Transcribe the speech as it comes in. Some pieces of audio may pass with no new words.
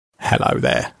Hello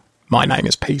there. My name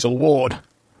is Peezle Ward.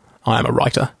 I am a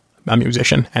writer, a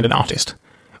musician, and an artist.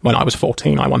 When I was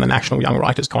 14, I won the National Young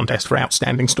Writers Contest for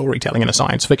Outstanding Storytelling in a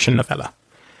Science Fiction Novella.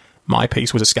 My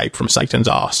piece was Escape from Satan's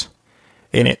Arse.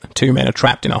 In it, two men are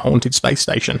trapped in a haunted space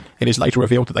station. It is later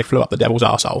revealed that they flew up the devil's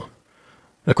arsehole.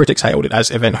 The critics hailed it as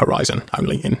Event Horizon,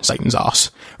 only in Satan's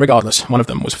arse. Regardless, one of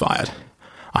them was fired.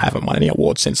 I haven't won any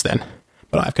awards since then,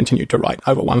 but I have continued to write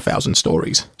over 1,000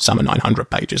 stories. Some are 900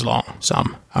 pages long,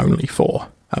 some only 4.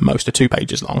 Most are 2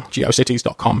 pages long.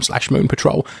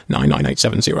 geocities.com/moonpatrol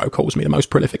 99870 calls me the most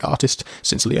prolific artist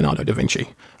since Leonardo da Vinci,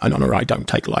 an honour I don't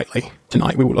take lightly.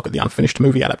 Tonight we will look at the unfinished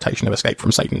movie adaptation of Escape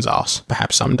from Satan's Arse.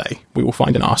 Perhaps someday we will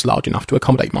find an arse large enough to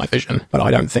accommodate my vision, but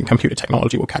I don't think computer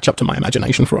technology will catch up to my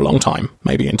imagination for a long time.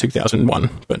 Maybe in 2001,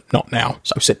 but not now.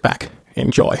 So sit back,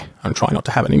 enjoy, and try not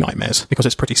to have any nightmares, because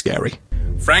it's pretty scary.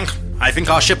 Frank, I think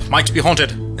our ship might be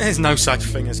haunted. There's no such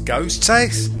thing as ghosts,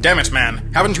 Ace. Damn it, man.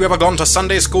 Haven't you ever gone to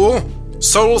Sunday school?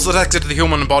 Souls that exit the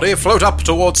human body float up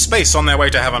towards space on their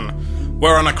way to heaven.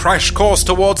 We're on a crash course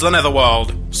towards the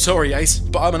netherworld. Sorry, Ace,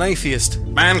 but I'm an atheist.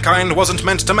 Mankind wasn't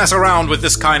meant to mess around with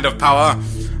this kind of power.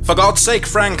 For God's sake,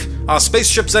 Frank, our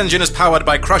spaceship's engine is powered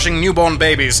by crushing newborn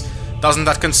babies. Doesn't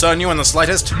that concern you in the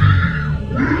slightest?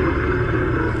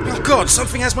 Oh God,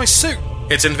 something has my suit.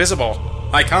 It's invisible.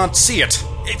 I can't see it.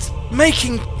 It's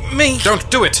making me... Don't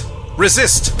do it.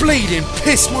 Resist. Bleeding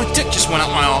piss, my dick just went up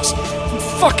my arse. I'm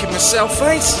fucking myself,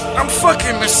 Ace. I'm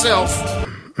fucking myself.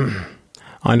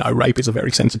 I know rape is a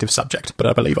very sensitive subject, but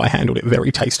I believe I handled it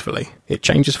very tastefully. It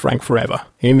changes Frank forever.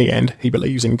 In the end, he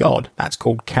believes in God. That's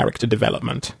called character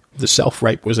development. The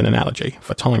self-rape was an analogy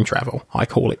for time travel. I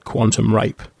call it quantum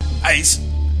rape. Ace,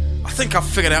 I think I've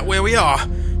figured out where we are,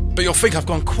 but you'll think I've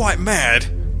gone quite mad.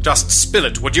 Just spill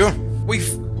it, would you?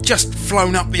 We've just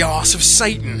flown up the arse of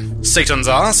Satan. Satan's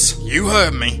arse? You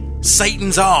heard me.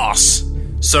 Satan's arse.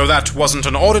 So that wasn't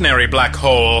an ordinary black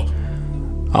hole.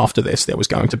 After this, there was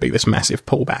going to be this massive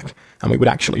pullback, and we would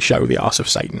actually show the arse of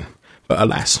Satan. But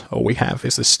alas, all we have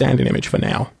is this standing image for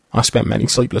now. I spent many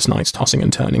sleepless nights tossing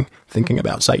and turning, thinking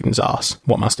about Satan's arse.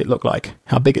 What must it look like?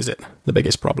 How big is it? The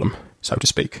biggest problem, so to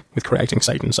speak, with creating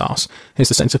Satan's arse is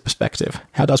the sense of perspective.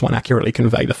 How does one accurately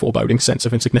convey the foreboding sense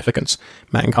of insignificance,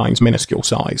 mankind's minuscule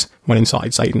size, when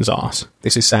inside Satan's arse?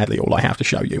 This is sadly all I have to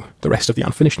show you. The rest of the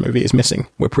unfinished movie is missing.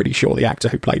 We're pretty sure the actor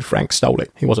who played Frank stole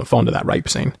it. He wasn't fond of that rape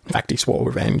scene. In fact, he swore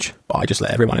revenge. But I just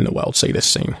let everyone in the world see this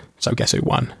scene. So guess who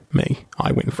won? Me.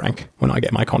 I win, Frank. When I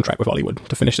get my contract with Hollywood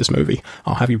to finish this movie,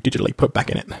 I'll have you digitally put back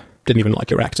in it. Didn't even like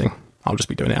your acting. I'll just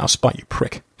be doing it out of spite, you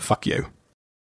prick. Fuck you.